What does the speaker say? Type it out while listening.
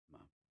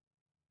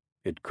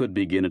It could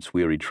begin its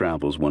weary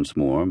travels once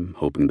more,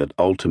 hoping that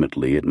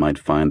ultimately it might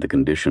find the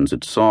conditions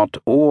it sought,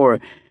 or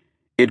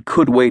it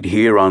could wait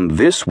here on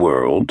this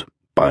world,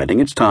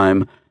 biding its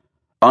time,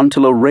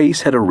 until a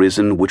race had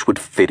arisen which would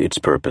fit its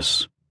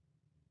purpose.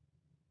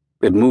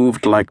 It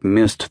moved like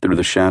mist through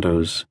the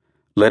shadows,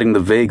 letting the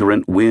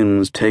vagrant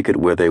winds take it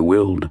where they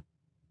willed.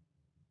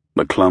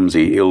 The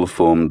clumsy,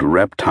 ill-formed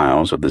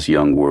reptiles of this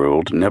young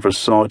world never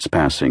saw its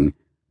passing,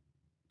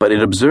 but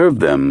it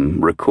observed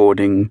them,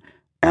 recording,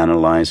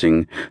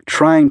 analyzing,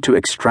 trying to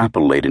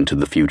extrapolate into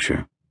the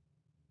future.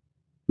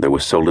 There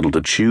was so little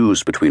to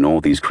choose between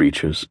all these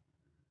creatures.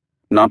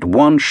 Not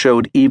one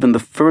showed even the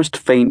first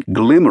faint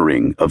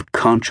glimmering of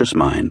conscious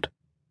mind.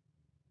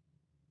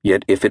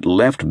 Yet if it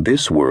left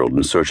this world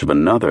in search of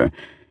another,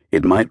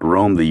 it might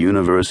roam the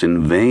universe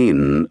in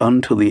vain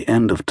until the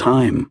end of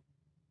time.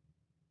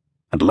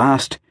 At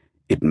last,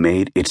 it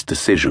made its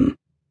decision.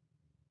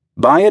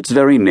 By its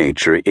very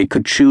nature, it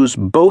could choose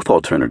both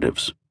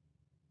alternatives.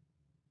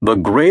 The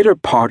greater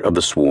part of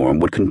the swarm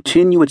would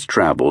continue its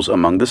travels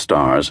among the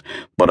stars,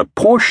 but a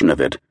portion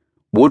of it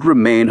would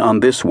remain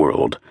on this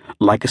world,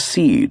 like a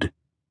seed,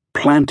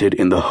 planted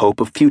in the hope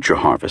of future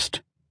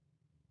harvest.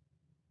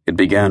 It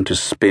began to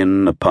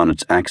spin upon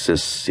its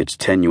axis, its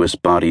tenuous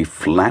body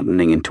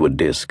flattening into a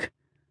disk.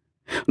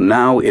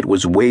 Now it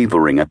was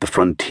wavering at the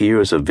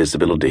frontiers of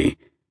visibility.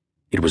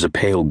 It was a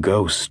pale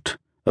ghost,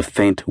 a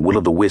faint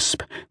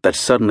will-o'-the-wisp that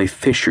suddenly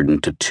fissured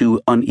into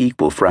two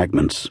unequal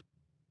fragments.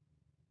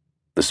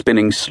 The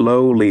spinning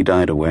slowly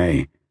died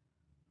away.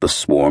 The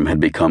swarm had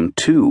become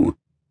two,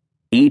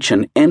 each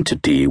an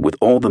entity with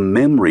all the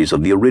memories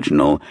of the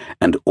original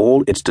and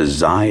all its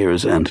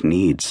desires and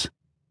needs.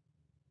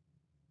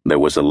 There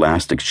was a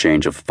last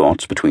exchange of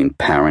thoughts between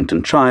parent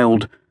and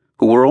child,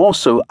 who were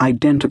also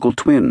identical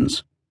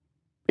twins.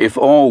 If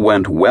all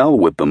went well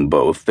with them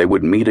both, they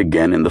would meet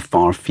again in the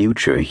far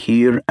future,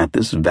 here at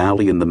this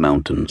valley in the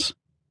mountains.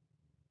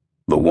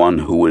 The one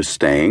who was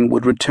staying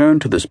would return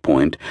to this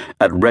point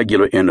at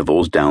regular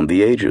intervals down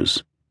the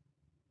ages.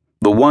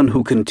 The one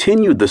who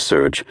continued the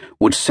search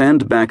would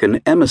send back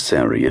an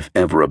emissary if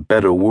ever a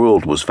better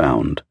world was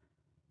found.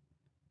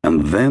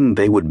 And then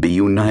they would be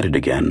united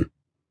again.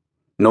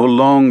 No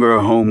longer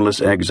homeless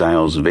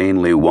exiles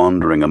vainly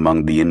wandering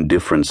among the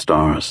indifferent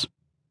stars.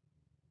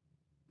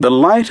 The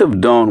light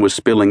of dawn was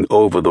spilling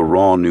over the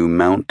raw new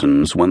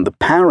mountains when the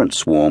parent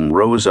swarm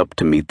rose up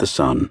to meet the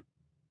sun.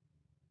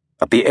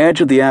 At the edge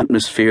of the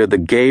atmosphere, the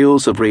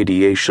gales of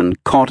radiation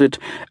caught it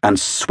and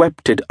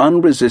swept it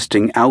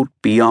unresisting out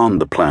beyond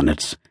the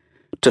planets,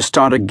 to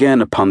start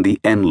again upon the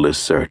endless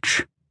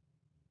search.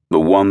 The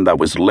one that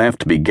was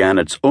left began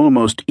its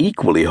almost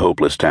equally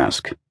hopeless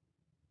task.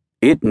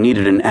 It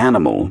needed an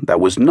animal that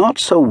was not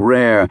so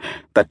rare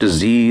that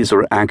disease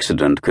or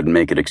accident could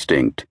make it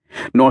extinct,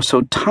 nor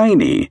so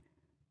tiny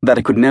that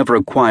it could never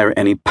acquire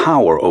any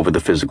power over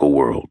the physical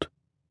world.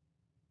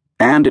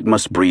 And it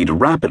must breed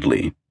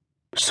rapidly,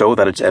 so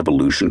that its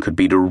evolution could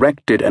be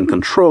directed and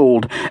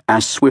controlled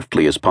as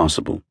swiftly as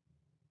possible.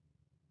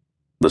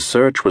 The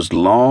search was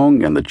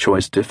long and the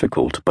choice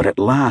difficult, but at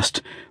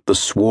last the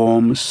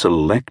swarm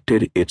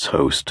selected its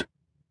host.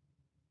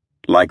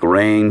 Like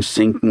rain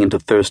sinking into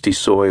thirsty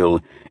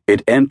soil,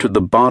 it entered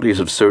the bodies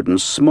of certain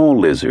small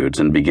lizards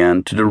and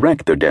began to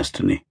direct their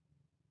destiny.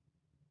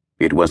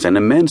 It was an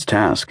immense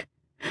task,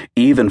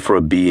 even for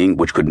a being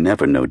which could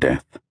never know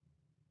death.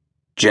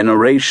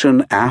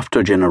 Generation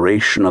after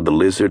generation of the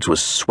lizards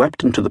was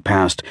swept into the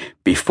past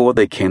before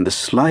there came the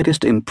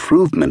slightest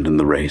improvement in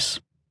the race.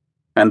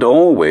 And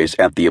always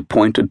at the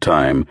appointed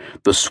time,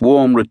 the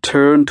swarm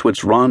returned to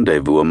its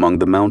rendezvous among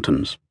the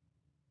mountains.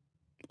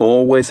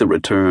 Always it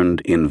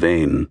returned in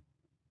vain.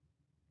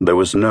 There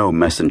was no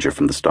messenger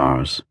from the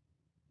stars,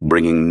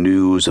 bringing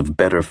news of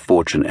better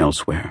fortune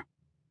elsewhere.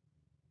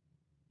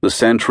 The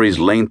centuries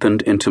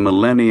lengthened into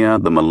millennia,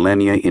 the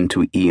millennia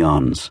into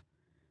eons.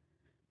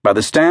 By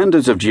the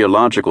standards of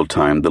geological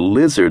time, the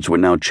lizards were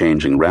now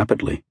changing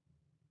rapidly.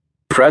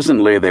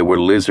 Presently they were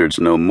lizards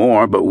no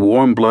more, but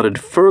warm-blooded,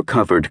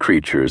 fur-covered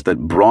creatures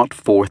that brought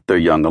forth their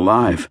young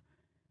alive.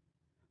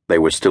 They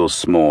were still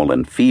small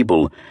and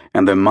feeble,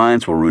 and their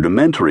minds were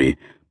rudimentary,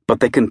 but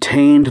they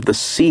contained the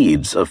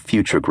seeds of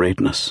future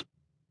greatness.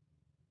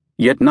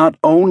 Yet not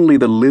only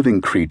the living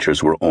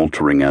creatures were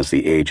altering as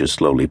the ages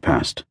slowly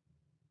passed.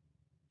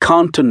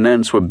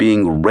 Continents were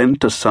being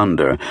rent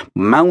asunder,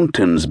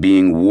 mountains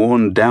being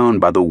worn down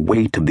by the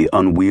weight of the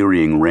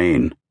unwearying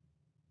rain.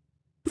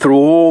 Through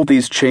all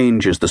these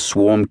changes, the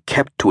swarm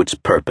kept to its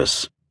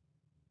purpose.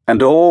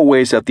 And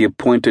always at the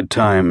appointed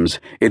times,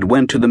 it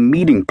went to the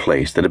meeting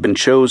place that had been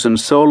chosen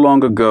so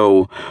long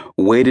ago,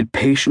 waited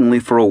patiently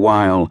for a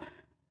while,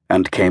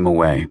 and came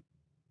away.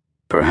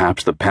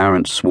 Perhaps the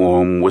parent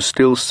swarm was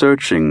still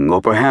searching,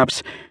 or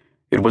perhaps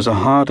it was a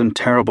hard and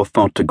terrible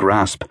thought to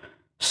grasp.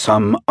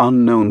 Some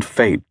unknown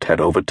fate had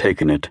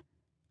overtaken it,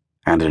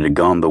 and it had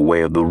gone the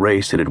way of the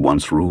race it had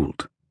once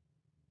ruled.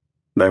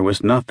 There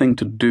was nothing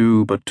to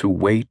do but to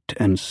wait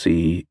and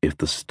see if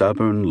the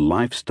stubborn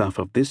life stuff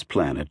of this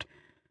planet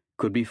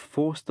could be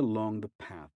forced along the path.